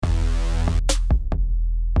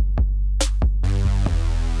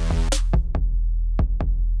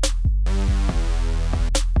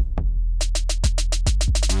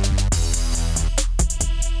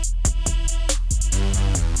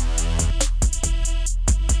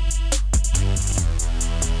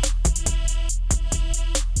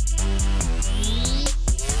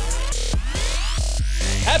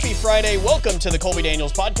Friday. Welcome to the Colby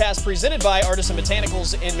Daniels podcast presented by Artisan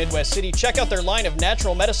Botanicals in Midwest City. Check out their line of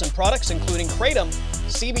natural medicine products, including Kratom,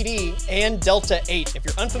 CBD, and Delta 8. If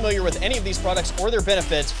you're unfamiliar with any of these products or their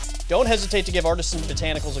benefits, don't hesitate to give Artisan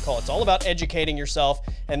Botanicals a call. It's all about educating yourself,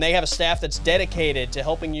 and they have a staff that's dedicated to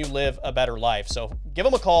helping you live a better life. So give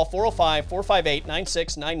them a call,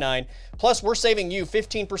 405-458-9699. Plus, we're saving you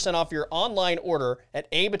 15% off your online order at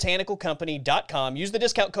abotanicalcompany.com. Use the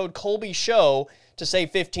discount code ColbyShow to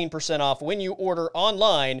save 15% off when you order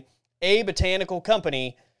online,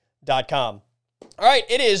 abotanicalcompany.com. All right,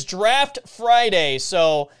 it is Draft Friday,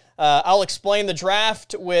 so I'll explain the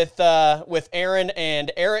draft with Aaron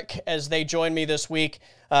and Eric as they join me this week.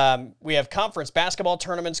 We have conference basketball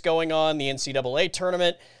tournaments going on, the NCAA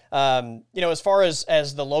tournament. As far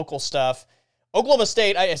as the local stuff, Oklahoma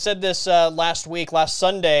State, I said this last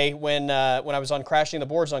Sunday when I was on Crashing the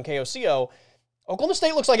Boards on KOCO, Oklahoma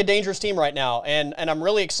State looks like a dangerous team right now, and I'm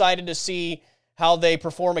really excited to see how they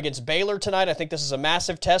perform against Baylor tonight. I think this is a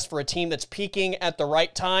massive test for a team that's peaking at the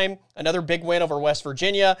right time. Another big win over West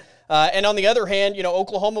Virginia. And on the other hand,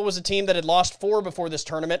 Oklahoma was a team that had lost 4 before this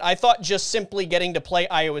tournament. I thought just simply getting to play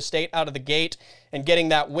Iowa State out of the gate and getting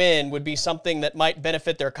that win would be something that might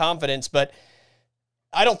benefit their confidence, but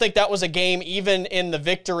I don't think that was a game, even in the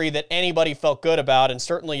victory, that anybody felt good about, and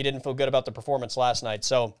certainly you didn't feel good about the performance last night.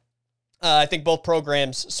 So I think both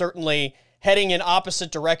programs certainly heading in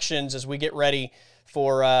opposite directions as we get ready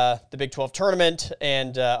for the Big 12 tournament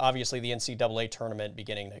and obviously the NCAA tournament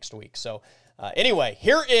beginning next week. So anyway,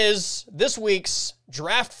 here is this week's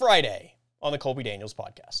Draft Friday on the Colby Daniels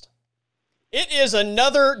podcast. It is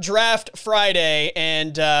another Draft Friday,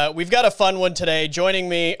 and we've got a fun one today. Joining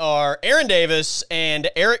me are Aaron Davis and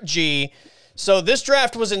Erik Gee. So this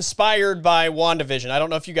draft was inspired by Wandavision. I don't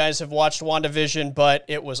know if you guys have watched Wandavision, but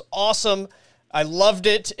it was awesome. I loved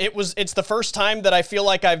it. It's the first time that I feel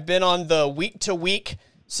like I've been on the week-to-week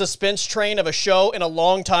suspense train of a show in a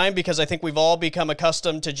long time, because I think we've all become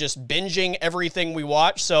accustomed to just binging everything we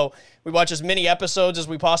watch. So we watch as many episodes as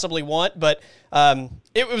we possibly want, but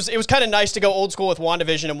it was kind of nice to go old school with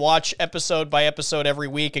WandaVision and watch episode by episode every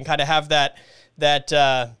week and kind of have that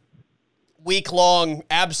week-long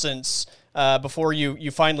absence before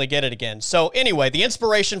you finally get it again. So anyway, the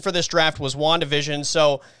inspiration for this draft was WandaVision,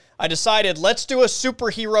 so I decided let's do a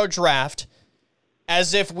superhero draft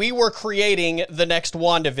as if we were creating the next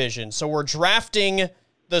WandaVision. So we're drafting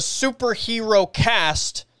the superhero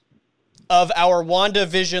cast of our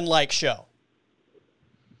WandaVision-like show.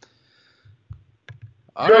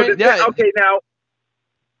 All right, yeah. Okay, now,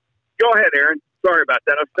 go ahead, Aaron. Sorry about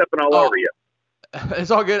that. I'm stepping all over you.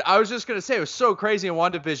 It's all good. I was just going to say, it was so crazy in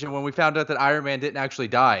WandaVision when we found out that Iron Man didn't actually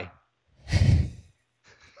die.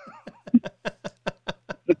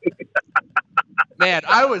 Man,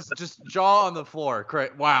 I was just jaw on the floor.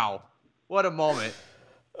 Wow. What a moment.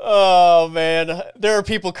 Oh, man. There are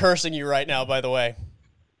people cursing you right now, by the way.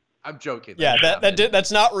 I'm joking. Yeah,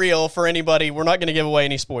 that's not real for anybody. We're not going to give away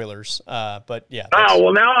any spoilers. But yeah. Oh,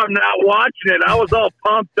 well, now I'm not watching it. I was all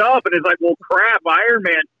pumped up, and it's like, well, crap, Iron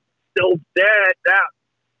Man's still dead.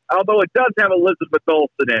 Although it does have Elizabeth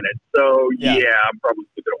Olsen in it. So, yeah I'm probably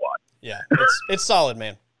going to watch it. Yeah, it's solid,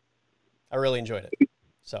 man. I really enjoyed it.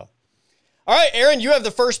 So. All right, Aaron, you have the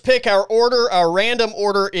first pick. Our random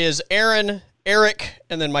order is Aaron, Eric,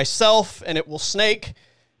 and then myself, and it will snake.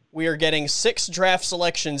 We are getting 6 draft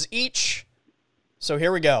selections each. So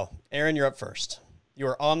here we go. Aaron, you're up first. You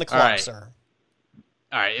are on the clock, sir.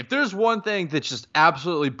 All right, if there's one thing that just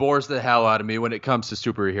absolutely bores the hell out of me when it comes to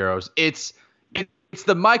superheroes, it's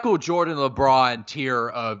the Michael Jordan, LeBron tier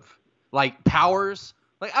of, like, powers.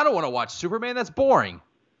 Like, I don't want to watch Superman. That's boring.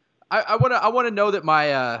 I want to know that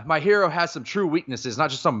my hero has some true weaknesses, not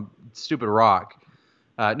just some stupid rock.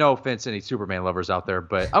 No offense to any Superman lovers out there,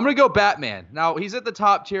 but I'm going to go Batman. Now, he's at the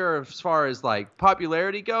top tier as far as like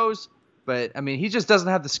popularity goes, but I mean, he just doesn't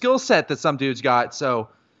have the skill set that some dudes got. So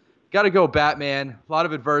got to go Batman. A lot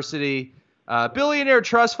of adversity. Billionaire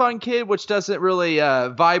trust fund kid, which doesn't really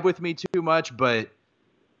vibe with me too much, but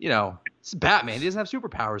it's Batman. He doesn't have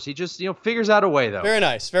superpowers. He just, figures out a way, though. Very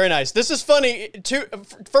nice. Very nice. This is funny, too.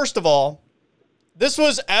 First of all, this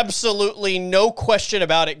was absolutely no question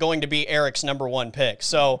about it going to be Eric's number 1 pick.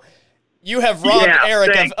 So you have robbed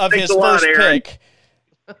Eric of his first pick.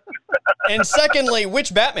 And secondly,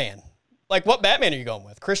 which Batman? Like, what Batman are you going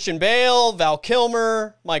with? Christian Bale, Val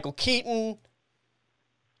Kilmer, Michael Keaton,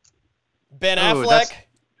 Ben Affleck?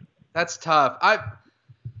 That's tough.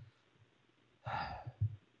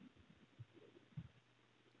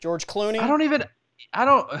 George Clooney? Definitely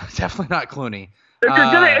not Clooney.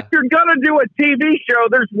 If you're gonna do a TV show,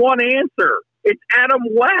 there's one answer. It's Adam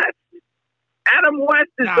West. Adam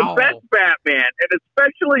West is the No. best Batman, and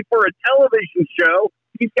especially for a television show,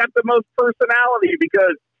 he's got the most personality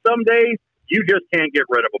because some days you just can't get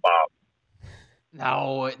rid of a Bob.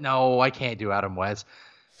 No, I can't do Adam West.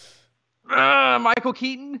 Michael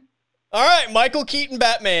Keaton? All right, Michael Keaton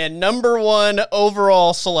Batman, number 1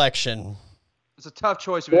 overall selection. It's a tough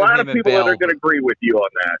choice. A lot of people that are going to agree with you on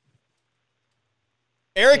that.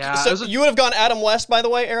 Eric, Yeah, so you would have gone Adam West, by the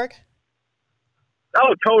way, Eric?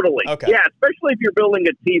 Oh, totally. Okay. Yeah, especially if you're building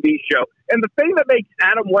a TV show. And the thing that makes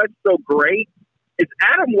Adam West so great is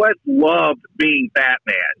Adam West loved being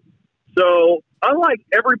Batman. So unlike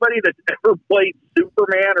everybody that's ever played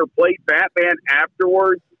Superman or played Batman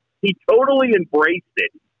afterwards, he totally embraced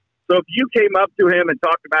it. So if you came up to him and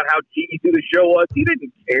talked about how cheesy the show was, he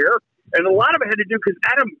didn't care. And a lot of it had to do because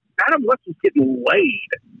Adam West was getting laid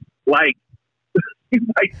like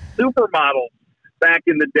supermodels back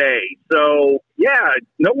in the day. So, yeah,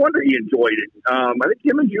 no wonder he enjoyed it. I think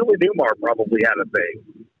him and Julie Newmar probably had a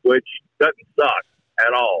thing, which doesn't suck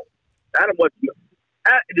at all. Adam West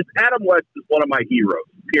is one of my heroes,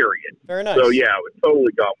 period. Very nice. So, yeah, I would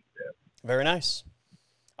totally go with it. Very nice.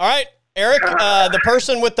 All right, Eric, the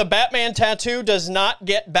person with the Batman tattoo does not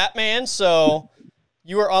get Batman, so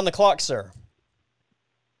you are on the clock, sir.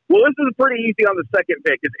 Well, this is pretty easy on the second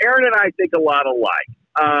pick because Aaron and I think a lot alike.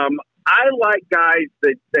 I like guys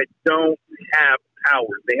that don't have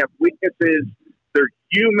powers. They have weaknesses. They're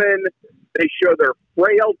human. They show their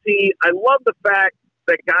frailty. I love the fact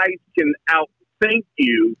that guys can outthink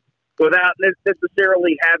you without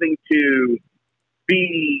necessarily having to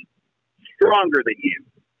be stronger than you.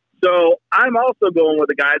 So I'm also going with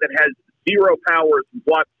a guy that has zero powers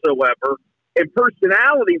whatsoever. And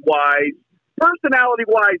personality-wise,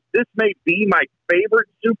 this may be my favorite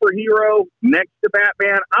superhero next to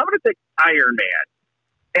Batman. I'm going to take Iron Man.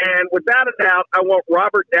 And without a doubt, I want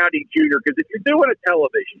Robert Downey Jr. because if you're doing a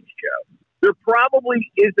television show, there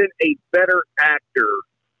probably isn't a better actor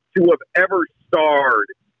to have ever starred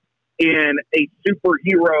in a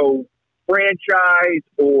superhero franchise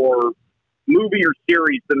or movie or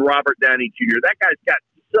series than Robert Downey Jr. That guy's got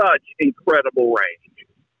such incredible range.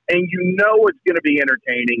 And you know it's going to be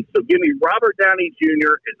entertaining. So give me Robert Downey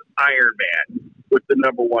Jr. as Iron Man with the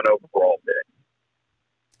number 1 overall pick.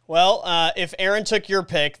 Well, if Aaron took your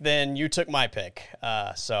pick, then you took my pick.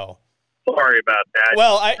 So sorry about that.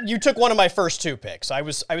 Well, you took one of my first 2 picks. I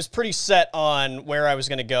was pretty set on where I was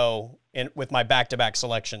going to go with my back-to-back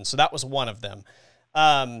selection, so that was one of them.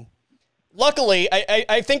 Luckily,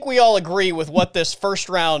 I think we all agree with what this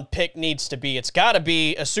first-round pick needs to be. It's got to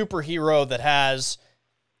be a superhero that has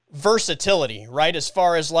versatility, right? As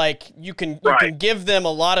far as like you can give them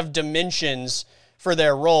a lot of dimensions for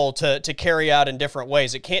their role to carry out in different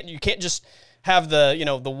ways. You can't just have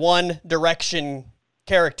the one direction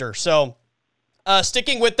character. So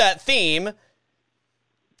sticking with that theme,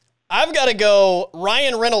 I've got to go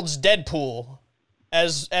Ryan Reynolds Deadpool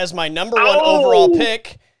as my number 1 overall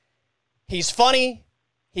pick. He's funny,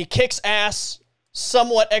 he kicks ass,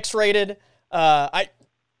 somewhat X-rated.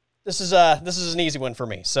 This is an easy one for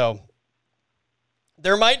me. So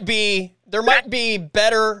there might be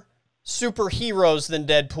better superheroes than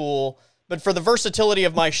Deadpool, but for the versatility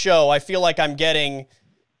of my show, I feel like I'm getting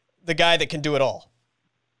the guy that can do it all.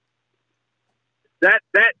 That's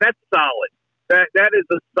solid. That is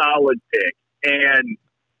a solid pick. And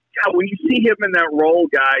God, when you see him in that role,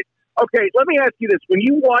 guys. Okay, let me ask you this: when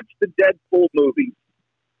you watch the Deadpool movies,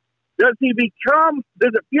 does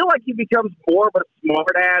it feel like he becomes more of a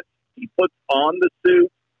smartass he puts on the suit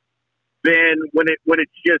than when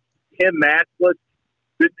it's just him maskless?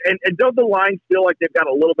 And don't the lines feel like they've got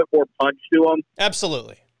a little bit more punch to them?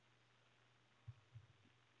 Absolutely.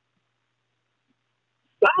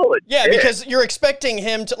 Solid. Yeah, pick. because you're expecting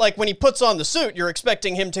him to, like, when he puts on the suit, you're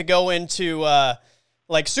expecting him to go into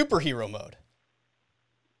like superhero mode.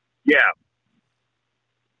 Yeah.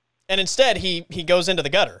 And instead, he goes into the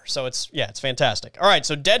gutter. So it's fantastic. All right,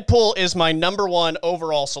 so Deadpool is my number 1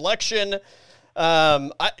 overall selection.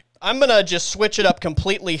 I'm going to just switch it up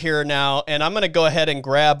completely here now, and I'm going to go ahead and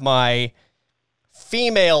grab my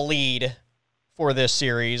female lead for this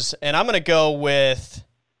series, and I'm going to go with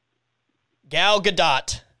Gal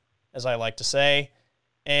Gadot, as I like to say,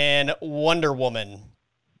 and Wonder Woman.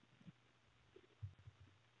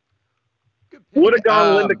 Would have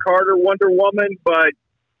gone Linda Carter, Wonder Woman, but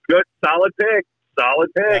good, solid pick.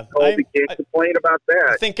 Yeah, Colby can't complain about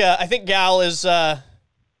that. I think Gal is going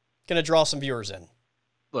to draw some viewers in.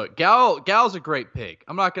 Look, Gal's a great pick.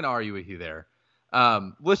 I'm not going to argue with you there.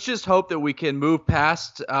 Let's just hope that we can move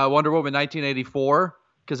past Wonder Woman 1984,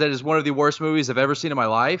 because that is one of the worst movies I've ever seen in my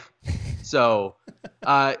life. So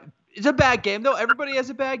It's a bad game, though. Everybody has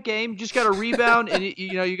a bad game. You just got to rebound, and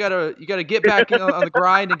you got to get back on the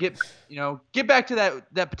grind and get back to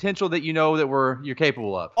that potential that that you're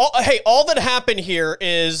capable of. All that happened here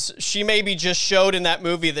is she maybe just showed in that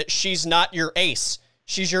movie that she's not your ace.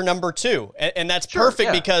 She's your number 2, and that's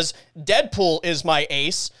perfect because Deadpool is my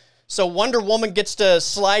ace. So Wonder Woman gets to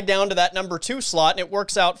slide down to that number 2 slot, and it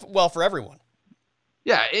works out well for everyone.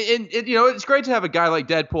 Yeah, and it's great to have a guy like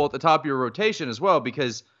Deadpool at the top of your rotation as well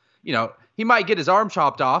because. He might get his arm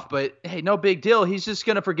chopped off, but hey, no big deal. He's just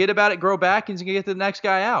going to forget about it, grow back, and he's going to get the next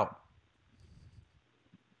guy out.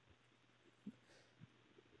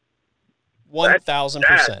 1,000%.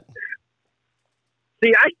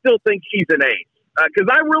 See, I still think she's an ace because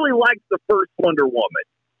I really liked the first Wonder Woman.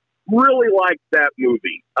 Really liked that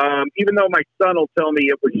movie. Even though my son will tell me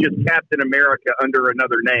it was just Captain America under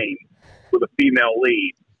another name with a female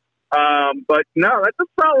lead. But no, those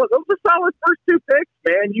are solid first 2 picks,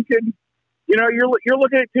 man. You can, you're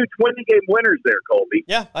looking at 2 20-game winners there, Colby.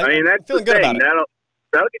 Yeah, I mean that's feeling the good thing. about it.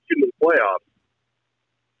 That'll get you into the playoffs.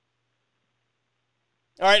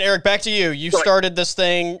 All right, Eric, back to you. You started this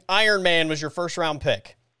thing. Iron Man was your first round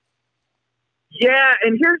pick. Yeah,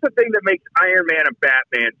 and here's the thing that makes Iron Man and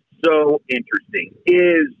Batman so interesting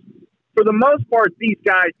is, for the most part, these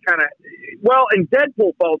guys kind of, and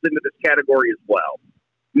Deadpool falls into this category as well.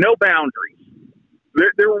 No boundaries.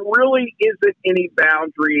 There really isn't any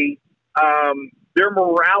boundary. Their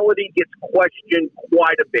morality gets questioned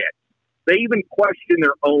quite a bit. They even question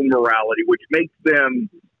their own morality, which I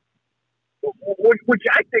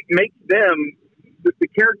think makes them the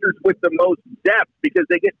characters with the most depth because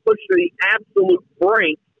they get pushed to the absolute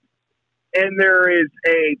brink. And there is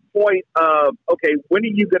a point of, okay, when are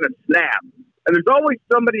you going to snap? And there's always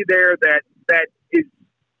somebody there that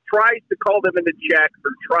tries to call them into check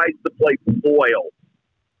or tries to play foil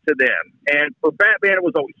to them. And for Batman, it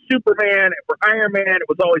was always Superman. And for Iron Man, it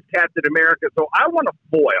was always Captain America. So I want a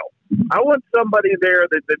foil. I want somebody there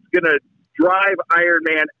that's going to drive Iron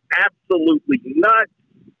Man absolutely nuts,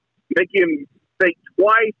 make him think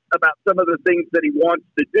twice about some of the things that he wants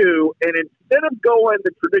to do. And instead of going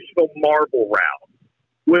the traditional Marvel route,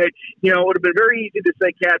 which, it would have been very easy to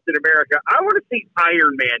say Captain America, I want to see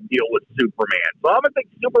Iron Man deal with Superman. So I'm going to think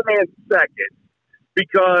Superman second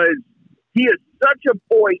because he is such a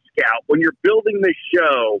Boy Scout. When you're building this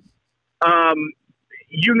show,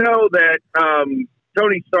 that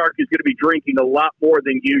Tony Stark is going to be drinking a lot more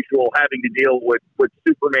than usual, having to deal with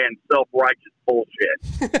Superman's self-righteous bullshit.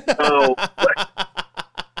 So,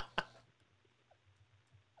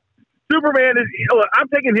 Superman is, I'm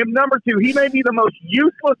taking him number 2. He may be the most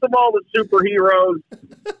useless of all the superheroes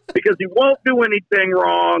because he won't do anything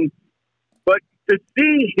wrong. But to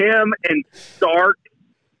see him and Stark,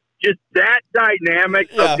 just that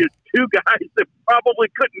dynamic of just 2 guys that probably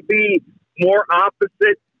couldn't be more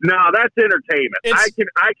opposite. No, that's entertainment.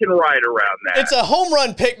 I can ride around that. It's a home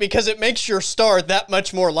run pick because it makes your star that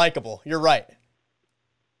much more likable. You're right.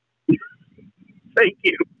 Thank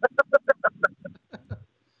you.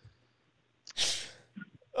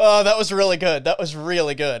 Oh, that was really good. That was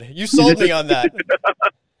really good. You sold me on that.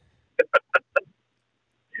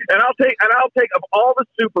 And I'll take of all the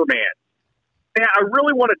Superman. Man, I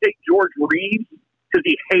really want to take George Reeves because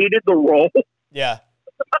he hated the role. Yeah.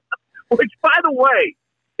 Which, by the way,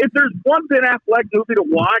 if there's one Ben Affleck movie to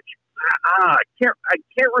watch, I can't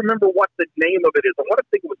remember what the name of it is. I want to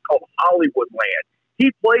think it was called Hollywoodland.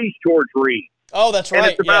 He plays George Reeves. Oh, that's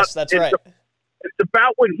right. Yes, that's right. It's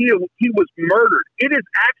about when he was murdered. It is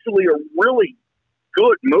actually a really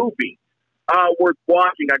good movie worth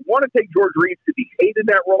watching. I want to take George Reeves because he hated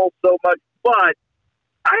that role so much, but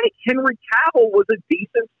I think Henry Cavill was a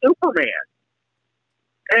decent Superman.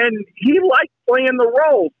 And he liked playing the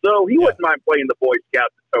role, so he wouldn't mind playing the Boy Scout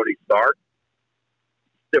to Tony Stark.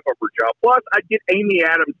 Stiff upper job. Plus, I'd get Amy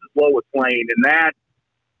Adams as Lois Lane, and that,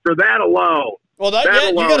 for that alone. Well,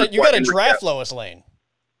 you got to draft Lois Lane.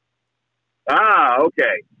 Ah,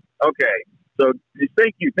 okay. So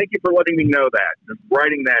thank you for letting me know that. Just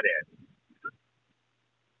writing that in.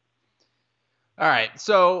 All right,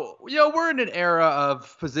 so we're in an era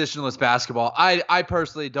of positionless basketball. I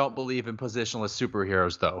personally don't believe in positionless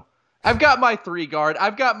superheroes, though. I've got my 3 guard.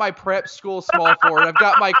 I've got my prep school small forward. I've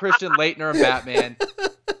got my Christian Laettner and Batman.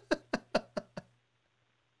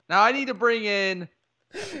 Now I need to bring in.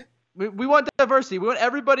 We want diversity. We want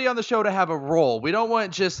everybody on the show to have a role. We don't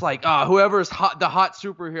want just like whoever's the hot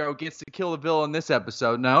superhero gets to kill the villain this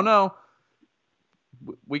episode. No.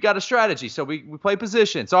 We got a strategy, so we play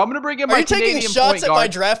position. So I'm going to bring in my Canadian point guard. Are you taking shots at my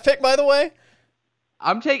draft pick, by the way?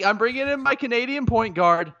 I'm bringing in my Canadian point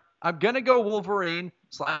guard. I'm going to go Wolverine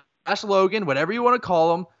 / Logan, whatever you want to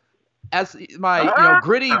call him. as my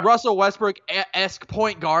gritty Russell Westbrook-esque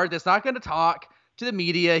point guard that's not going to talk to the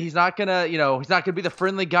media. He's not going to, he's not going to be the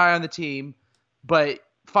friendly guy on the team. But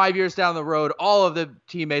 5 years down the road, all of the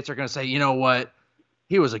teammates are going to say, you know what?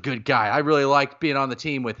 He was a good guy. I really liked being on the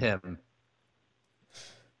team with him.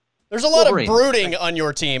 There's a lot of brooding on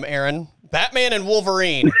your team, Aaron. Batman and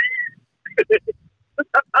Wolverine.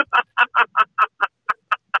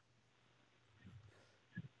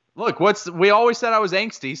 Look, we always said I was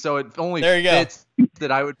angsty, so it only fits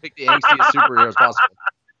that I would pick the angstiest superheroes possible.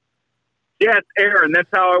 Yes, Aaron, that's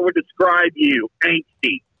how I would describe you,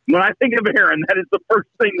 angsty. When I think of Aaron, that is the first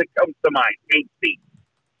thing that comes to mind, angsty.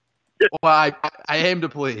 Well, I aim to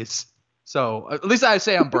please, so at least I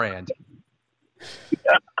say I'm brand.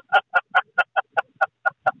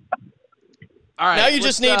 All right, now you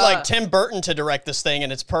just need like Tim Burton to direct this thing,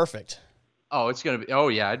 and it's perfect. Oh, it's gonna be. Oh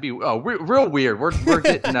yeah, it'd be. Oh, real weird. We're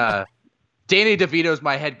getting. Danny DeVito's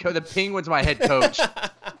my head coach. The Penguins my head coach.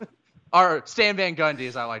 Or Stan Van Gundy,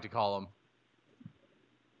 as I like to call him.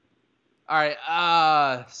 All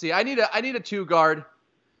right. See, I need a 2-guard.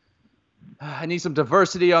 I need some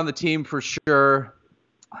diversity on the team for sure.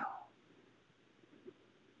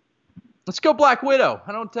 Let's go Black Widow.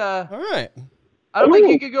 I don't. All right. I don't think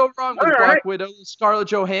you could go wrong with Black Widow. Scarlett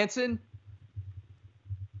Johansson.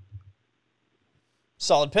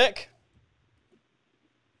 Solid pick.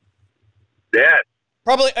 Yeah.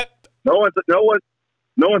 Probably. No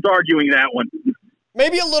one's arguing that one.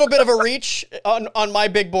 Maybe a little bit of a reach on my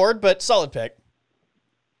big board, but solid pick.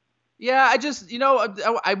 Yeah, I just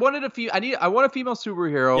I wanted I want a female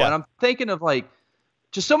superhero, and I'm thinking of like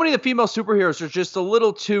just so many of the female superheroes are just a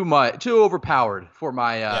little too overpowered for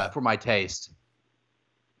my taste.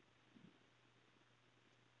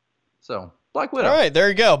 So Black Widow. All right, there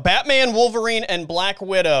you go. Batman, Wolverine, and Black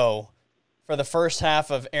Widow for the first half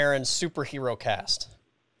of Aaron's superhero cast.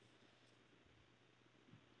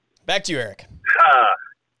 Back to you, Eric.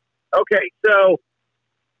 Okay, so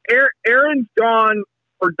Aaron's gone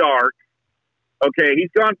for dark. Okay, he's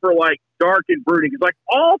gone for like dark and brooding. It's like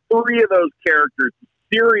all three of those characters,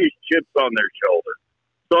 serious chips on their shoulder.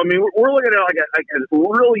 So I mean, we're looking at like a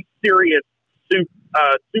really serious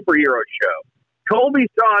superhero show. Colby's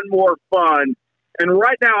gone more fun, and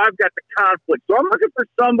right now I've got the conflict. So I'm looking for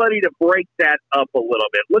somebody to break that up a little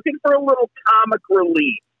bit. Looking for a little comic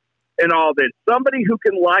relief in all this. Somebody who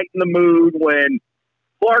can lighten the mood when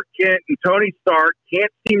Clark Kent and Tony Stark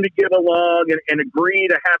can't seem to get along and agree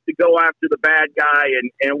to have to go after the bad guy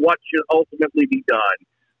and what should ultimately be done.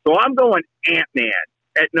 So I'm going Ant-Man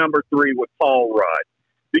at number 3 with Paul Rudd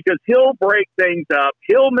because he'll break things up.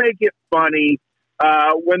 He'll make it funny.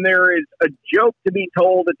 When there is a joke to be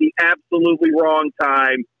told at the absolutely wrong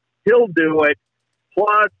time, he'll do it.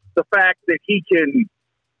 Plus the fact that he can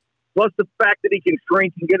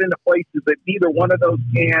shrink and get into places that neither one of those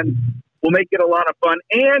can will make it a lot of fun.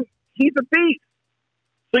 And he's a thief.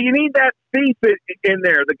 So you need that thief in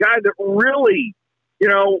there. The guy that really,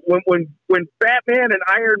 when Batman and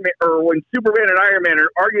Iron Man, or when Superman and Iron Man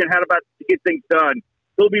are arguing how to get things done,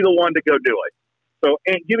 he'll be the one to go do it. So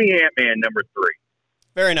give me Ant-Man number 3.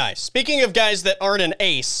 Very nice. Speaking of guys that aren't an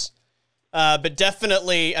ace, but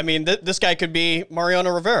definitely, I mean, this guy could be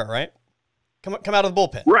Mariano Rivera, right? Come out of the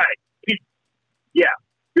bullpen. Right. Yeah.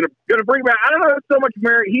 Gonna bring back. I don't know so much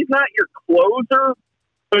Mary. He's not your closer,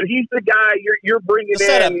 but he's the guy you're bringing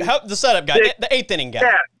in. The setup guy, the 8th inning guy.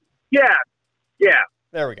 Yeah.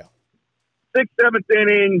 There we go. 6th, 7th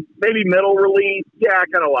inning, maybe middle relief. Yeah, I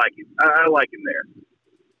kind of like it. I like him there.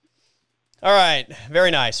 All right.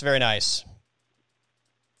 Very nice. Very nice.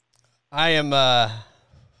 I am,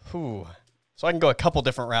 so I can go a couple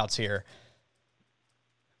different routes here.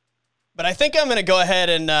 But I think I'm going to go ahead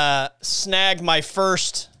and snag my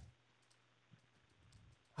first,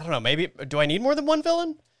 I don't know, maybe, do I need more than one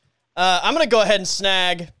villain? I'm going to go ahead and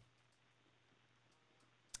snag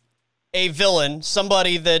a villain,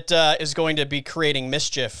 somebody that is going to be creating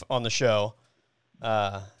mischief on the show.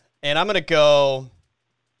 And I'm going to go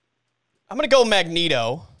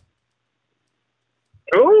Magneto.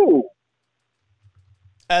 Ooh.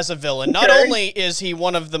 As a villain. Okay. Not only is he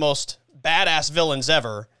one of the most badass villains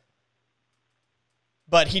ever,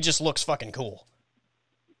 but he just looks fucking cool.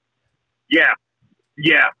 Yeah.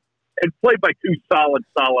 And played by 2 solid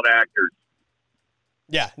actors.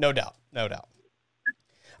 Yeah, no doubt. All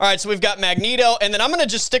right, so we've got Magneto, and then I'm going to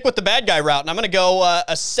just stick with the bad guy route, and I'm going to go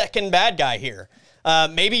a second bad guy here.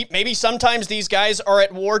 Maybe sometimes these guys are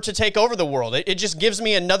at war to take over the world. It just gives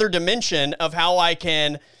me another dimension of how I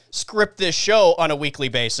can script this show on a weekly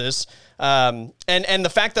basis. And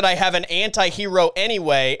the fact that I have an anti-hero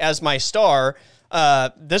anyway as my star,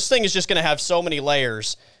 this thing is just going to have so many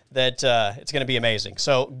layers. that it's going to be amazing.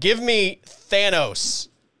 So give me Thanos.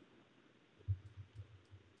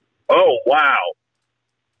 Oh, wow.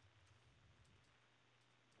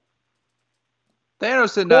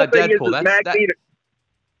 Thanos and Cool thing Deadpool. is Magneto.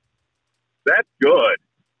 That's good.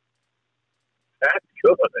 That's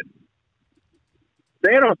good.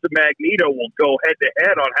 Thanos and Magneto will go head to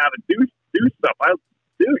head on how to do stuff.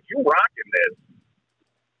 Dude, you rocking this.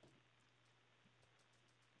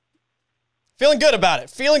 Feeling good about it.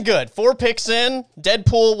 Feeling good. 4 picks in.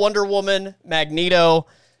 Deadpool, Wonder Woman, Magneto,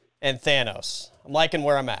 and Thanos. I'm liking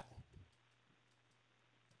where I'm at.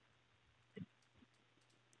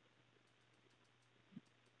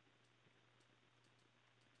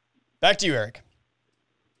 Back to you, Eric.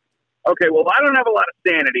 Okay, well, I don't have a lot of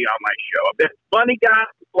sanity on my show. I've got funny guy,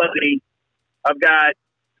 plenty. I've got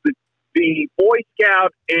the Boy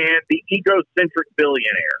Scout and the egocentric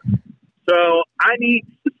billionaire. So I need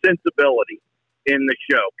sensibility in the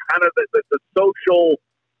show, kind of the social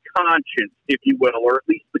conscience, if you will, or at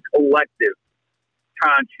least the collective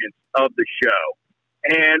conscience of the show.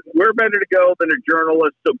 And we're better to go than a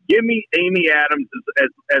journalist, so give me Amy Adams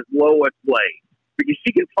as Lois Lane, because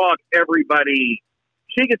she can talk everybody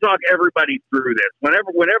through this.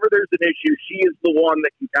 Whenever there's an issue, she is the one that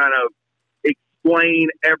can kind of explain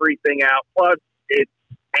everything out. Plus, it's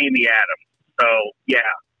Amy Adams. So, yeah,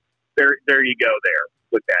 there you go there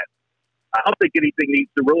with that. I don't think anything needs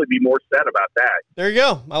to really be more said about that. There you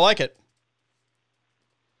go. I like it.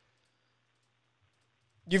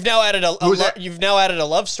 You've now added a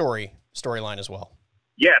love storyline as well.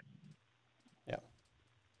 Yes. Yeah.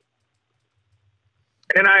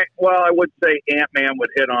 And I would say Ant-Man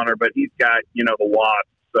would hit on her, but he's got, the Wasp.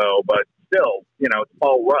 So, but still, it's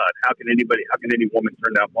Paul Rudd. How can any woman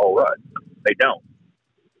turn down Paul Rudd? They don't.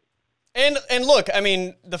 And look, I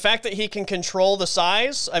mean, the fact that he can control the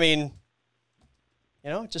size, I mean,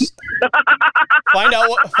 just find out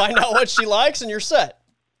what she likes and you're set.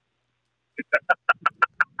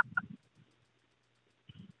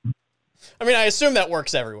 I mean, I assume that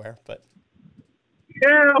works everywhere, but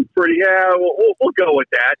yeah, we'll go with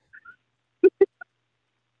that.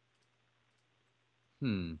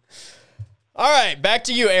 All right, back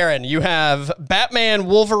to you, Aaron. You have Batman,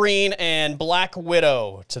 Wolverine, and Black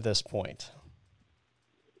Widow to this point.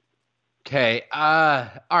 Okay. All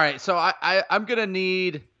right. So I'm gonna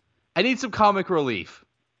need some comic relief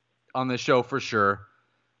on this show for sure.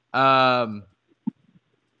 I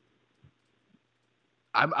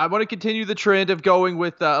want to continue the trend of going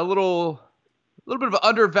with a little bit of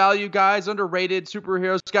undervalued guys, underrated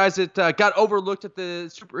superheroes, guys that got overlooked at the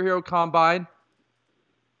superhero combine.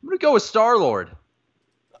 I'm gonna go with Star-Lord.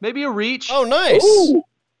 Maybe a reach. Oh, nice. Ooh.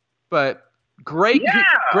 But great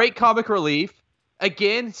comic relief.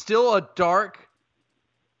 Again, still a dark,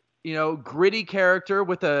 gritty character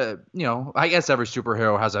with a, I guess every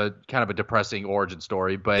superhero has a kind of a depressing origin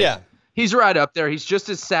story, but yeah, he's right up there. He's just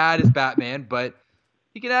as sad as Batman, but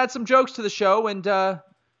he can add some jokes to the show and,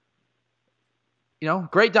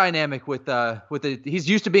 great dynamic with he's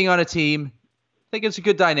used to being on a team. I think it's a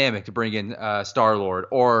good dynamic to bring in Star-Lord,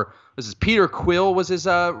 or was this Peter Quill was his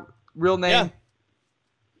real name? Yeah.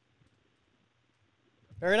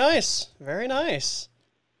 Very nice. Very nice.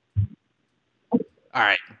 All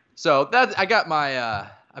right. So that I've got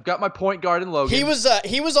my point guard in Logan. He was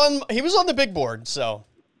on the big board, so.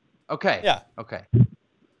 Okay. Yeah. Okay. All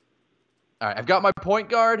right. I've got my point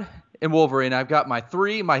guard in Wolverine. I've got my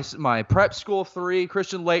 3, my prep school 3,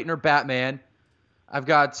 Christian Laettner, Batman. I've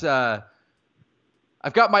got my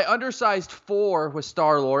undersized 4 with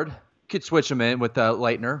Star-Lord. Could switch him in with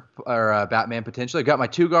Laettner or Batman potentially. I've got my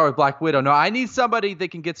 2 guard with Black Widow. No, I need somebody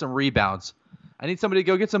that can get some rebounds. I need somebody to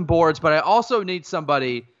go get some boards, but I also need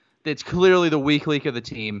somebody that's clearly the weak link of the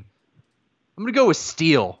team. I'm going to go with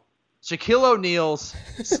Steel. Shaquille O'Neal's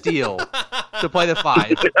Steel to play the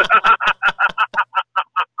 5.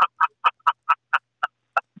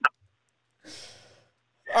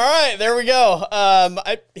 All right, there we go.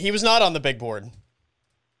 He was not on the big board.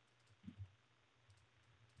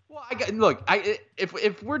 Well,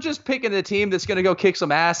 if we're just picking a team that's going to go kick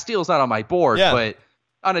some ass, Steel's not on my board. Yeah. But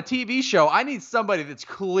on a TV show, I need somebody that's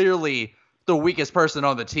clearly the weakest person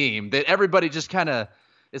on the team. That everybody just kind of,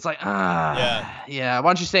 it's like, yeah. Why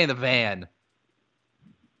don't you stay in the van?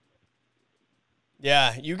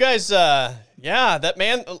 Yeah, you guys, that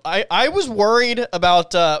man, I was worried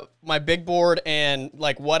about my big board and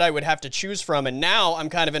like what I would have to choose from, and now I'm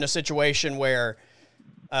kind of in a situation where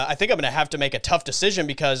I think I'm going to have to make a tough decision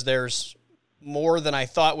because there's more than I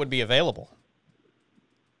thought would be available.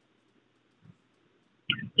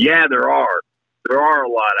 Yeah, there are. There are a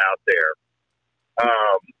lot out there.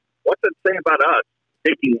 What's it say about us?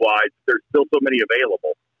 picking wise. There's still so many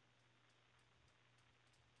available.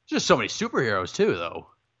 Just so many superheroes too, though.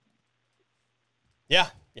 Yeah,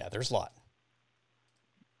 there's a lot.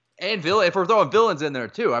 And if we're throwing villains in there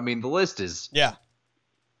too, I mean, the list is... Yeah.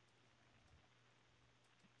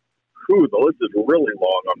 Ooh, the list is really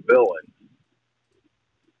long on villains.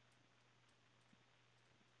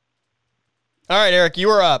 All right, Eric, you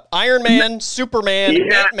are up. Iron Man,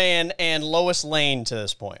 Superman, Ant-Man, and Lois Lane to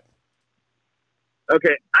this point.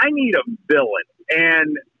 Okay, I need a villain.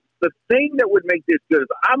 And the thing that would make this good is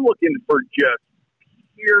I'm looking for just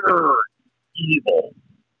pure evil.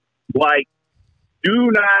 Like,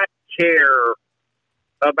 do not care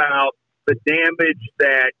about the damage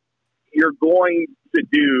that you're going to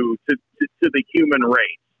do to the human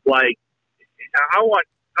race. Like, I want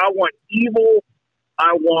evil.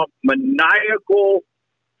 I want maniacal.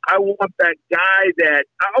 I want that guy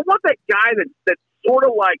that's sort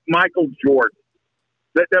of like Michael Jordan.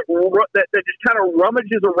 That just kind of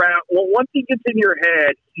rummages around. Well, once he gets in your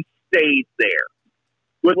head, he stays there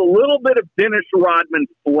with a little bit of Dennis Rodman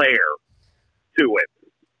flair to it.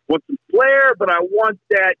 Want some flair, but I want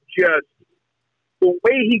that just the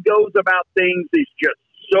way he goes about things is just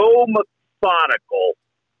so methodical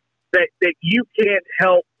that you can't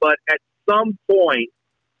help but at some point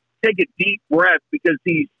take a deep breath because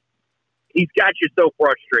he's got you so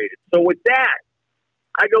frustrated. So with that,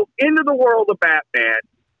 I go into the world of Batman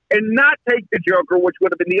and not take the Joker, which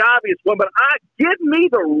would have been the obvious one, but give me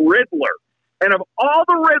the Riddler. And of all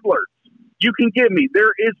the Riddlers you can give me,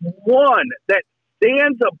 there is one that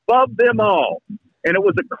stands above them all. And it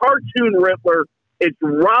was a cartoon Riddler. It's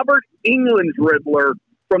Robert Englund's Riddler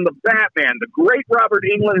from the Batman. The great Robert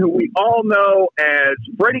Englund, who we all know as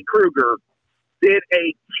Freddy Krueger, did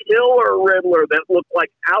a killer Riddler that looked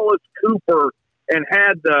like Alice Cooper and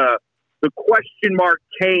had the question mark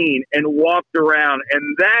cane and walked around.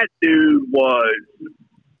 And that dude was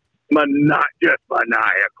just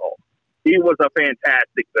maniacal. He was a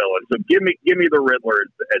fantastic villain. So give me the Riddler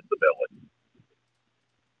as the villain.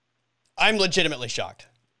 I'm legitimately shocked.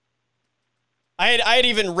 I had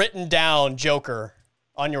even written down Joker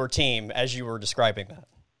on your team as you were describing that.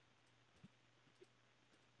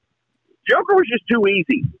 Joker was just too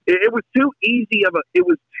easy. It was too easy of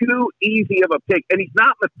a pick, and he's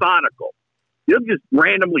not methodical. He'll just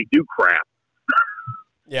randomly do crap.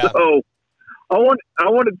 Yeah. So I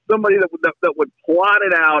wanted somebody that would plot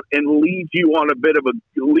it out and lead you on a bit of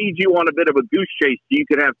a goose chase so you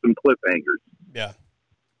could have some cliffhangers. Yeah.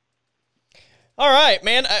 All right,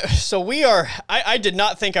 man. So we are. I did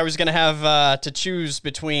not think I was going to have to choose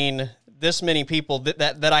between this many people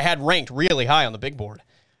that I had ranked really high on the big board.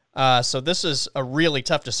 So this is a really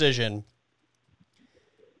tough decision.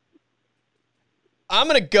 I'm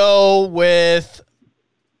going to go with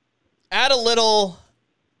add a little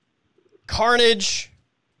carnage,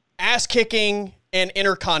 ass kicking, and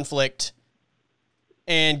inner conflict,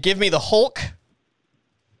 and give me the Hulk.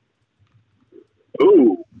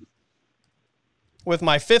 Ooh. With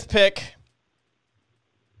my fifth pick.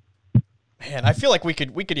 Man, I feel like we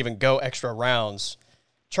could even go extra rounds.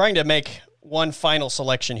 Trying to make one final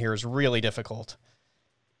selection here is really difficult.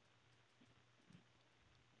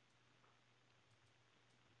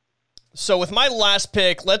 So with my last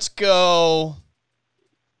pick, let's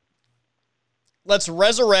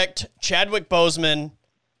resurrect Chadwick Boseman,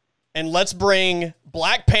 and let's bring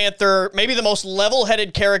Black Panther, maybe the most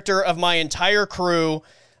level-headed character of my entire crew.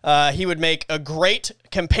 He would make a great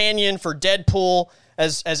companion for Deadpool.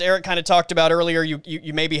 As Eric kind of talked about earlier,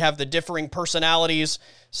 you maybe have the differing personalities.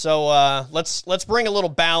 So let's bring a little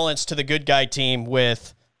balance to the good guy team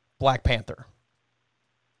with Black Panther.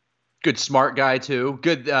 Good smart guy too.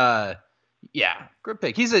 Good, good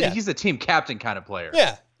pick. He's a team captain kind of player.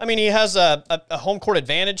 Yeah, I mean he has a home court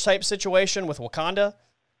advantage type situation with Wakanda.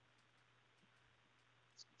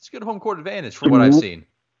 It's a good home court advantage from what I've seen.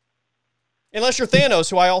 Unless you're Thanos,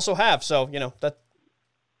 who I also have, so that.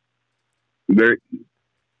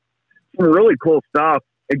 Some really cool stuff.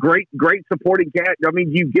 A great supporting cast. I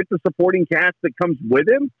mean, you get the supporting cast that comes with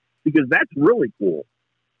him because that's really cool.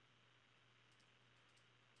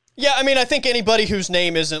 Yeah, I mean, I think anybody whose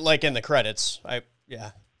name isn't like in the credits,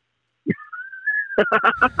 yeah.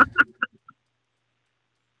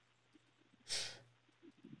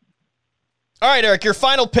 All right, Eric, your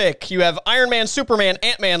final pick. You have Iron Man, Superman,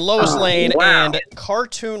 Ant-Man, Lois Lane, and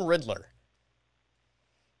Cartoon Riddler.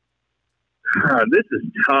 This is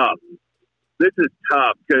tough. This is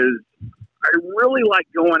tough because I really like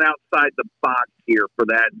going outside the box here for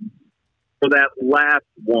that last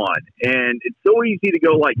one. And it's so easy to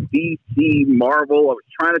go like DC, Marvel. I was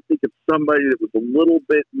trying to think of somebody that was a little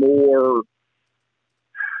bit more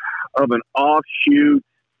of an offshoot.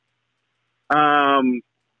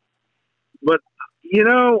 But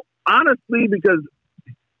honestly, because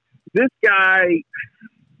this guy,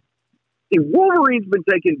 if Wolverine's been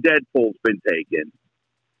taken, Deadpool's been taken.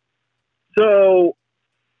 So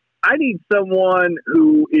I need someone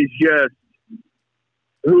who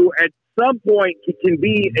at some point can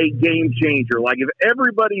be a game changer. Like if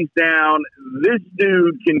everybody's down, this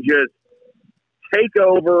dude can just take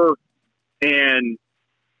over and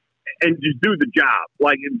just do the job.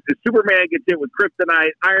 Like if Superman gets hit with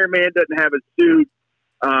kryptonite, Iron Man doesn't have his suit,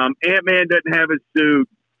 Ant-Man doesn't have his suit.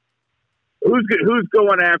 Who's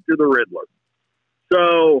going after the Riddler?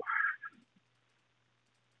 So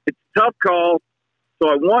it's a tough call. So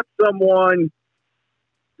I want someone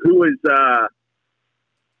who's got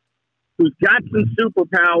some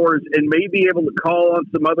superpowers and may be able to call on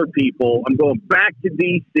some other people. I'm going back to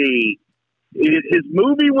DC. His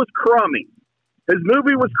movie was crummy. But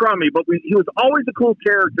he was always a cool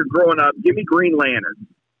character growing up. Give me Green Lantern.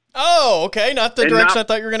 Oh, okay. Not the direction I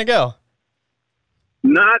thought you were going to go.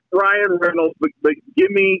 Not Ryan Reynolds, but give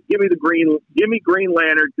me Green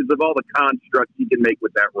Lantern because of all the constructs he can make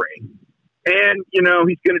with that ring. And, he's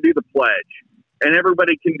going to do the pledge. And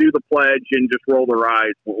everybody can do the pledge and just roll their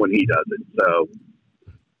eyes when he does it. So,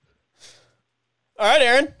 all right,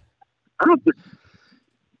 Aaron.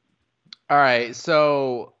 All right,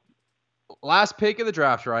 so last pick of the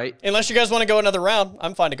draft, right? Unless you guys want to go another round.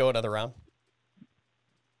 I'm fine to go another round.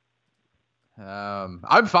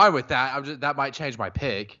 I'm fine with that. That might change my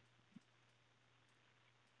pick.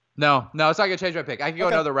 No, it's not going to change my pick. I can go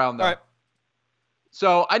another round, though. All right.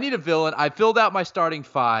 So I need a villain. I filled out my starting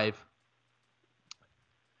 5.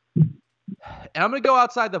 And I'm going to go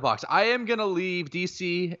outside the box. I am going to leave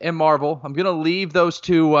DC and Marvel. I'm going to leave those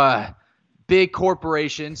two big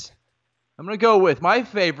corporations. I'm going to go with my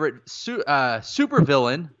favorite super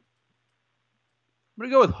villain. I'm going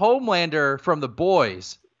to go with Homelander from The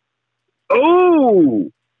Boys. Oh,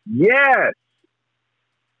 yes.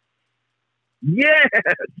 Yes.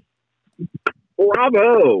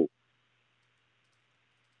 Bravo.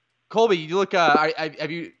 Colby, you look.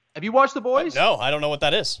 Have you watched The Boys? No, I don't know what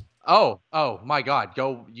that is. Oh my God!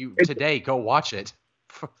 Go watch it.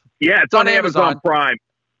 Yeah, it's on Amazon Prime.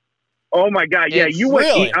 Oh my God! Yeah, you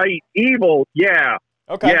went evil. Yeah.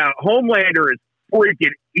 Okay. Yeah, Homelander is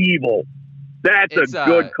freaking evil. That's a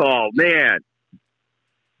good call, man.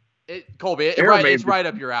 Colby, it's right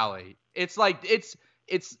up your alley. It's like it's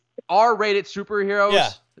R-rated superheroes.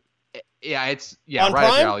 Yeah. Yeah, it's on right Prime?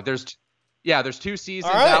 up your alley. There's 2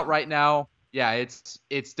 seasons out right now. Yeah, it's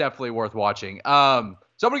definitely worth watching. So I'm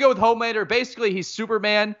gonna go with Homelander. Basically, he's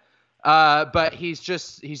Superman, but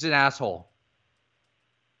he's an asshole.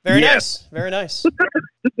 Very nice. Very nice. All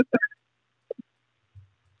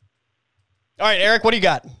right, Eric, what do you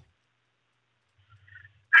got?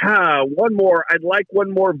 One more. I'd like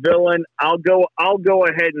one more villain. I'll go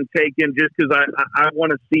ahead and take him just because I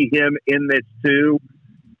want to see him in this too.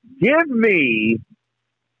 Give me.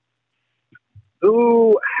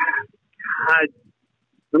 Ooh, God.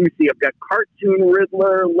 Let me see. I've got Cartoon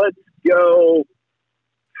Riddler. Let's go.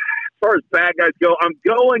 As far as bad guys go, I'm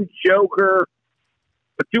going Joker.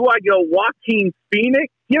 But do I go Joaquin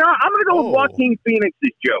Phoenix? I'm going to go with Joaquin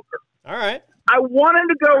Phoenix's Joker. All right. I wanted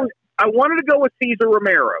to go with Cesar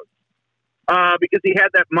Romero because he had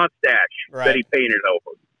that mustache that he painted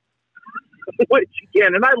over. Which,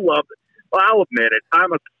 again, and I love it. Well, I'll admit it.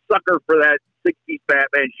 I'm a sucker for that 60s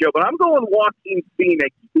Batman show. But I'm going Joaquin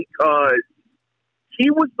Phoenix because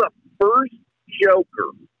he was the first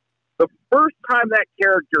Joker. The first time that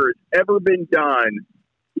character has ever been done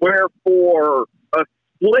where for a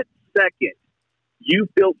split second you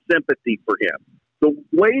feel sympathy for him. The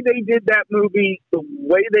way they did that movie, the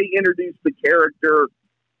way they introduced the character,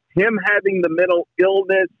 him having the mental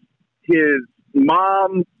illness, his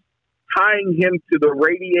mom tying him to the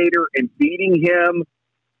radiator and beating him,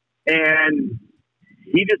 and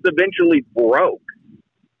he just eventually broke.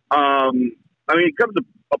 It comes to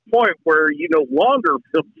a point where you no longer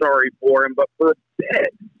feel sorry for him, but for a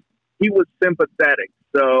bit, he was sympathetic.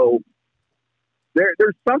 So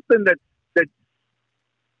there's something that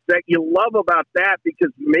you love about that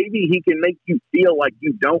because maybe he can make you feel like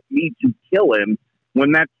you don't need to kill him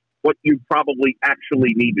when that's what you probably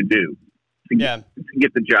actually need to do to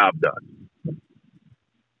get the job done.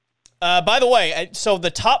 By the way, so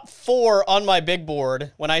the top 4 on my big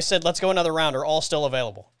board, when I said let's go another round, are all still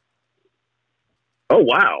available. Oh,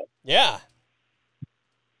 wow. Yeah.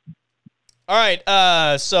 All right,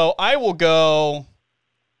 so I will go...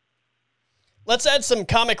 Let's add some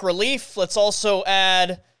comic relief. Let's also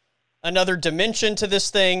add another dimension to this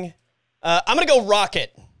thing. I'm going to go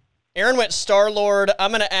Rocket. Aaron went Star-Lord.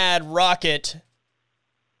 I'm going to add Rocket,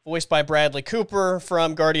 voiced by Bradley Cooper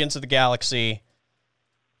from Guardians of the Galaxy.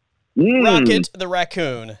 Rocket the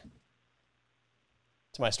Raccoon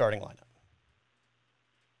to my starting lineup.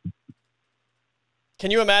 Can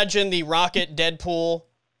you imagine the Rocket Deadpool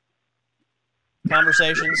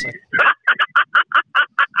conversations?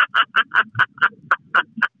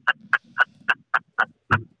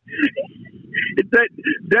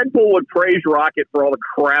 Deadpool would praise Rocket for all the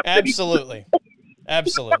crap. Absolutely.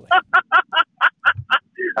 Absolutely.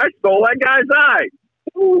 I stole that guy's eye.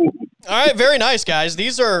 Ooh. All right, very nice, guys.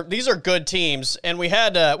 These are good teams, and we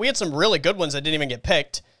had some really good ones that didn't even get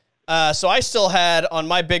picked. So I still had on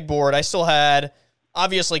my big board. I still had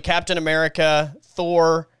obviously Captain America,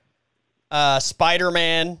 Thor,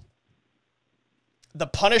 Spider-Man. The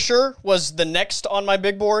Punisher was the next on my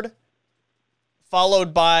big board,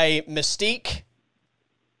 followed by Mystique,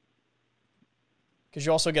 because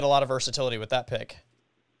you also get a lot of versatility with that pick.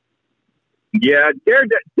 Yeah,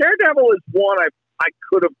 Daredevil is one I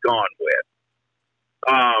could have gone with.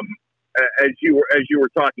 As you were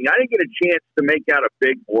talking, I didn't get a chance to make out a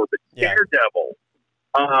big board, but Daredevil,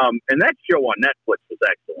 and that show on Netflix was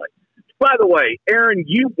excellent. By the way, Aaron,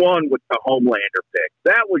 you won with the Homelander pick.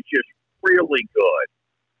 That was just really good.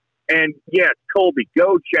 And yes, Colby,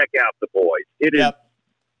 go check out The Boys. It is.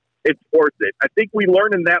 It's worth it. I think we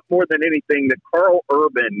learned in that more than anything that Carl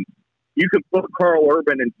Urban, you can put Carl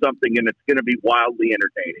Urban in something and it's going to be wildly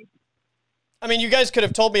entertaining. I mean, you guys could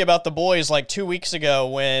have told me about The Boys like 2 weeks ago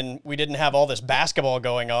when we didn't have all this basketball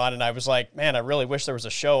going on, and I was like, man, I really wish there was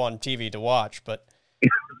a show on TV to watch. But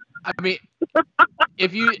I mean,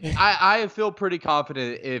 I feel pretty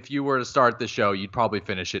confident if you were to start the show, you'd probably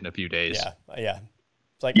finish it in a few days. Yeah.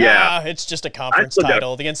 It's like, it's just a conference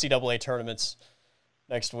title. The NCAA tournament's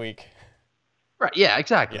next week. Right. Yeah,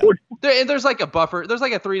 exactly. Yeah. And there's like a buffer. There's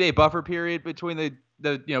like a 3-day buffer period between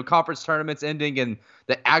the conference tournaments ending and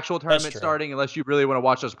the actual tournament starting, unless you really want to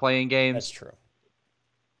watch those playing games. That's true.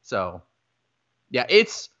 So, yeah,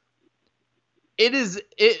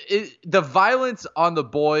 the violence on The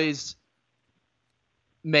Boys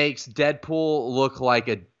makes Deadpool look like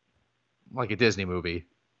a Disney movie,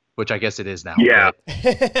 which I guess it is now. Yeah.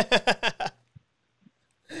 Right?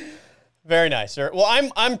 Very nice.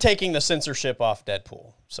 Well, I'm taking the censorship off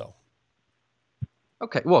Deadpool. So.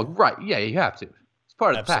 Okay. Well, right. Yeah, you have to. It's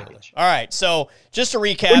part of the package. All right. So just to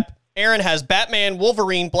recap, Aaron has Batman,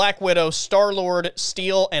 Wolverine, Black Widow, Star-Lord,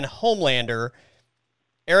 Steel, and Homelander.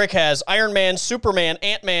 Eric has Iron Man, Superman,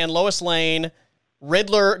 Ant-Man, Lois Lane,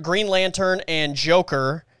 Riddler, Green Lantern, and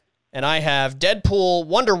Joker. And I have Deadpool,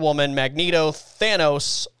 Wonder Woman, Magneto,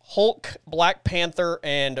 Thanos, Hulk, Black Panther,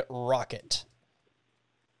 and Rocket.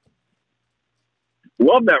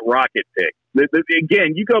 Love that Rocket pick.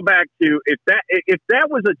 Again, you go back to if that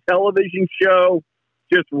was a television show,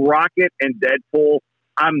 just Rocket and Deadpool,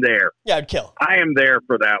 I'm there. Yeah, it'd kill. I am there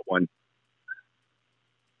for that one.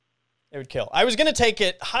 It would kill. I was going to take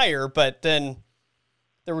it higher, but then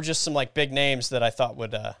there were just some like big names that I thought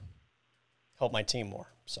would help my team more.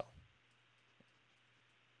 So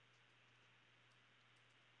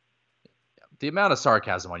the amount of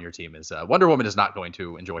sarcasm on your team is Wonder Woman is not going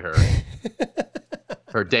to enjoy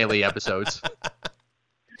her daily episodes.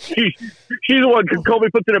 She's the one. Colby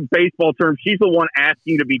puts it in baseball terms. She's the one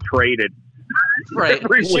asking to be traded. Right.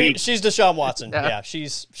 Every week. She's Deshaun Watson. Yeah,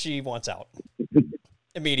 she wants out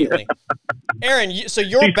immediately. Aaron, so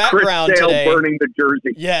your She's background Chris Sale today, burning the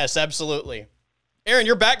jersey. Yes, absolutely. Aaron,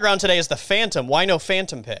 your background today is the Phantom. Why no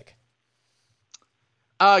Phantom pick?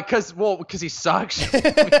 Because he sucks.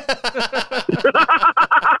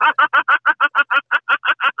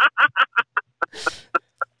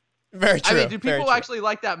 Very true. I mean, do people actually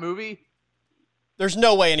like that movie? There's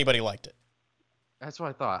no way anybody liked it. That's what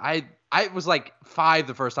I thought. I was like 5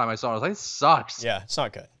 the first time I saw it. I was like, this sucks. Yeah, it's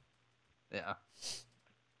not good. Yeah.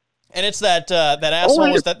 And it's that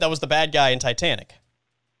asshole that was the bad guy in Titanic.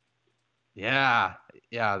 Yeah.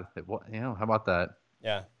 Yeah. How about that?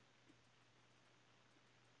 Yeah.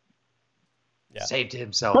 Saved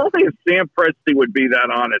himself. I don't think if Sam Presti would be that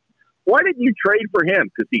honest. Why didn't you trade for him?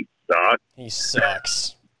 Because he sucks. He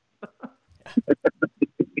sucks.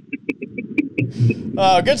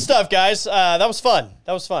 Good stuff, guys. That was fun.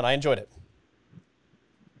 I enjoyed it.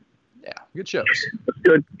 Yeah, good shows.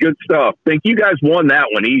 Good stuff. Think you guys won that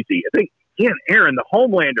one easy. I think, again, Aaron, the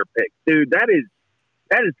Homelander pick, dude, that is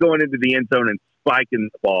going into the end zone and spiking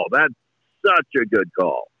the ball. That's such a good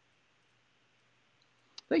call.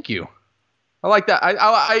 Thank you. I like that.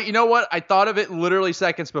 I you know what? I thought of it literally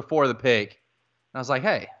seconds before the pick. And I was like,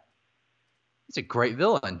 hey, it's a great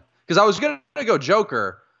villain. Because I was going to go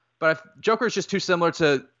Joker, but Joker is just too similar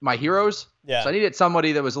to my heroes. Yeah. So I needed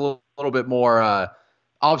somebody that was a little bit more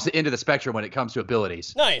opposite end of the spectrum when it comes to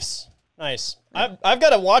abilities. Nice. I've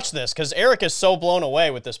got to watch this because Eric is so blown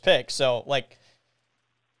away with this pick. So, like,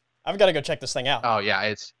 I've got to go check this thing out. Oh,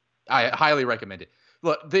 yeah. I highly recommend it.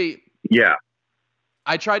 Look,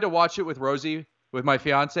 I tried to watch it with Rosie, with my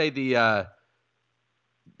fiance,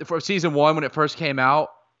 for season 1 when it first came out.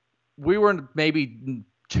 We were maybe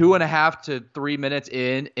 2.5 to 3 minutes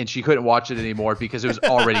in, and she couldn't watch it anymore because it was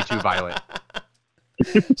already too violent.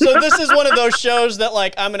 So this is one of those shows that,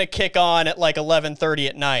 like, I'm going to kick on at, like, 11:30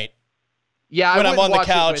 at night. Yeah, when I'm on the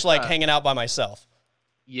couch, like, hanging out by myself.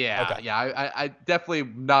 Yeah, okay. Yeah, I definitely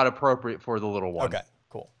not appropriate for the little one. Okay,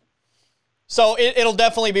 cool. So it'll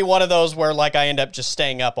definitely be one of those where, like, I end up just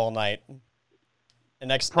staying up all night. And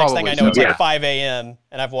next thing I know, it's like 5 a.m.,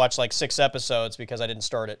 and I've watched, like, 6 episodes because I didn't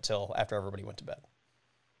start it till after everybody went to bed.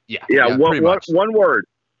 Yeah. One word.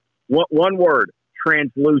 One word.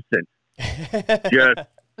 Translucent. Just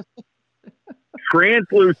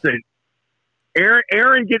translucent.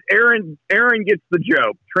 Aaron gets the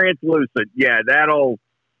joke. Translucent. Yeah,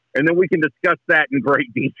 and then we can discuss that in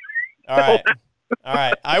great detail. All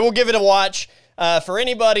right. I will give it a watch. For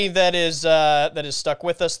anybody that is stuck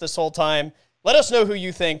with us this whole time, let us know who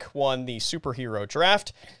you think won the superhero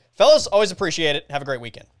draft. Fellas, always appreciate it. Have a great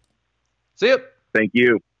weekend. See ya. Thank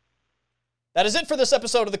you. That is it for this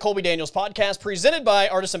episode of the Colby Daniels Podcast, presented by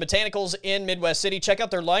Artisan Botanicals in Midwest City. Check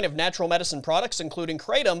out their line of natural medicine products, including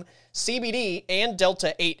Kratom, CBD, and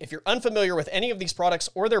Delta 8. If you're unfamiliar with any of these products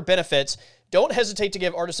or their benefits, don't hesitate to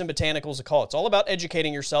give Artisan Botanicals a call. It's all about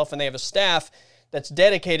educating yourself, and they have a staff that's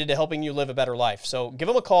dedicated to helping you live a better life. So give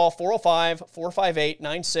them a call,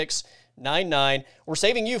 405-458-9699. We're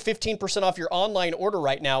saving you 15% off your online order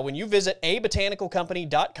right now when you visit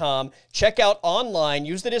abotanicalcompany.com. Check out online,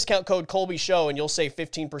 use the discount code Colby Show, and you'll save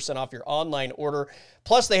 15% off your online order.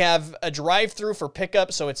 Plus, they have a drive-through for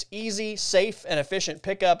pickup, so it's easy, safe, and efficient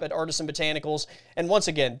pickup at Artisan Botanicals. And once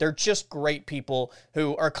again, they're just great people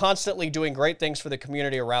who are constantly doing great things for the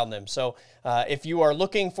community around them. So if you are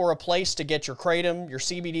looking for a place to get your Kratom, your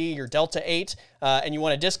CBD, your Delta 8, and you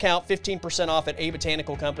want a discount, 15% off at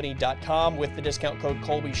abotanicalcompany.com with the discount code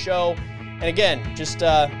Colby Show. And again, just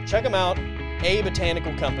check them out,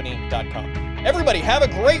 abotanicalcompany.com. Everybody, have a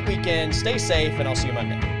great weekend. Stay safe, and I'll see you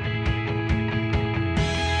Monday.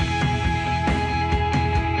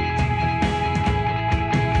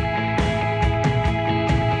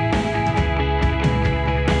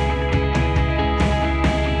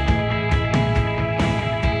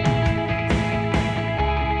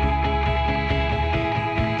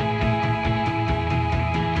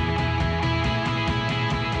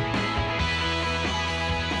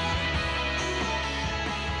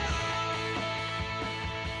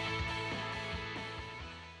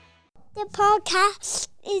 The podcast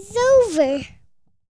is over.